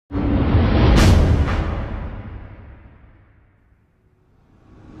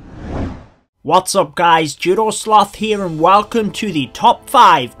What's up guys, Judo Sloth here and welcome to the top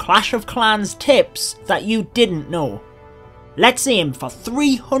 5 Clash of Clans tips that you didn't know. Let's aim for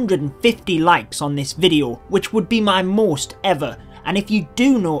 350 likes on this video, which would be my most ever, and if you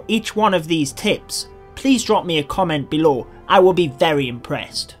do know each one of these tips, please drop me a comment below, I will be very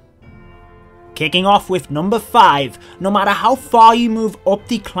impressed. Kicking off with number 5, no matter how far you move up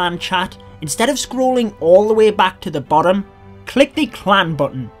the clan chat, instead of scrolling all the way back to the bottom, click the clan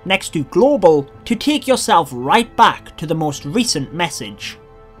button next to global to take yourself right back to the most recent message.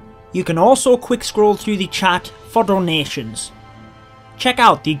 You can also quick scroll through the chat for donations. Check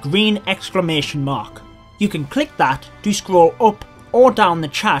out the green exclamation mark. You can click that to scroll up or down the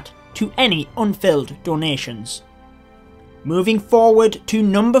chat to any unfilled donations. Moving forward to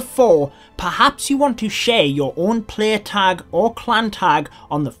number 4, perhaps you want to share your own player tag or clan tag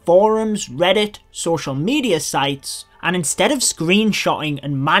on the forums, Reddit, social media sites, and instead of screenshotting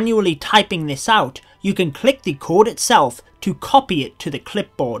and manually typing this out, you can click the code itself to copy it to the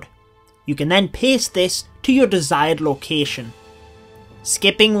clipboard. You can then paste this to your desired location.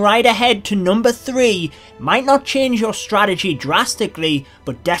 Skipping right ahead to number 3, might not change your strategy drastically,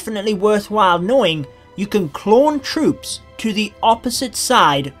 but definitely worthwhile knowing, you can clone troops to the opposite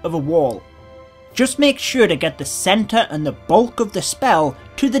side of a wall. Just make sure to get the center and the bulk of the spell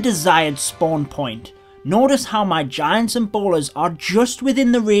to the desired spawn point. Notice how my giants and bowlers are just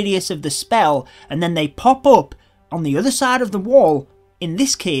within the radius of the spell and then they pop up on the other side of the wall, in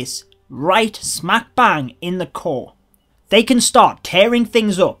this case, right smack bang in the core. They can start tearing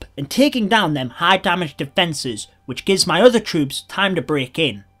things up and taking down them high damage defences, which gives my other troops time to break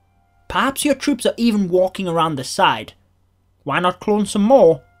in. Perhaps your troops are even walking around the side. Why not clone some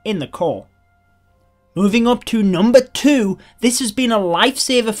more in the core? Moving up to number 2, this has been a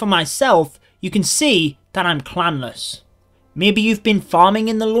lifesaver for myself. You can see that I'm clanless. Maybe you've been farming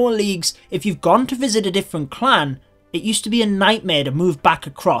in the lower leagues. If you've gone to visit a different clan, it used to be a nightmare to move back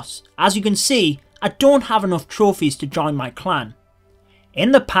across. As you can see, I don't have enough trophies to join my clan.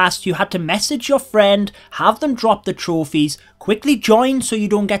 In the past, you had to message your friend, have them drop the trophies, quickly join so you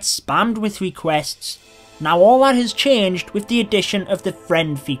don't get spammed with requests. Now all that has changed with the addition of the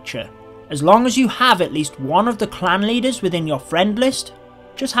friend feature. As long as you have at least one of the clan leaders within your friend list,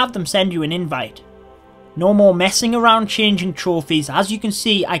 just have them send you an invite. No more messing around changing trophies. As you can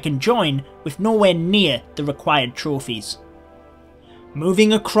see, I can join with nowhere near the required trophies.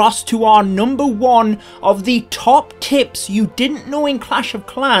 Moving across to our number 1 of the top tips you didn't know in Clash of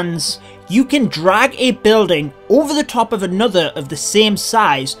Clans, you can drag a building over the top of another of the same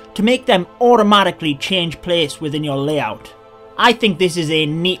size to make them automatically change place within your layout. I think this is a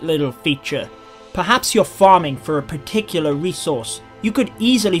neat little feature. Perhaps you're farming for a particular resource. You could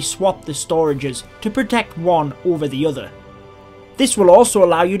easily swap the storages to protect one over the other. This will also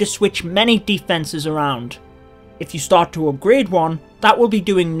allow you to switch many defenses around. If you start to upgrade one, that will be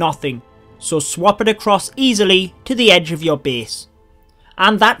doing nothing, so swap it across easily to the edge of your base.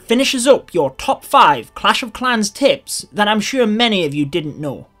 And that finishes up your top 5 Clash of Clans tips that I'm sure many of you didn't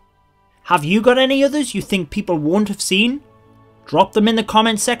know. Have you got any others you think people won't have seen? Drop them in the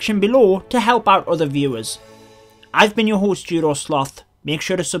comment section below to help out other viewers. I've been your host Judo Sloth. Make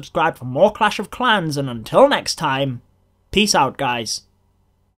sure to subscribe for more Clash of Clans, and until next time, peace out guys.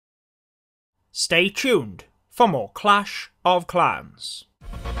 Stay tuned for more Clash of Clans.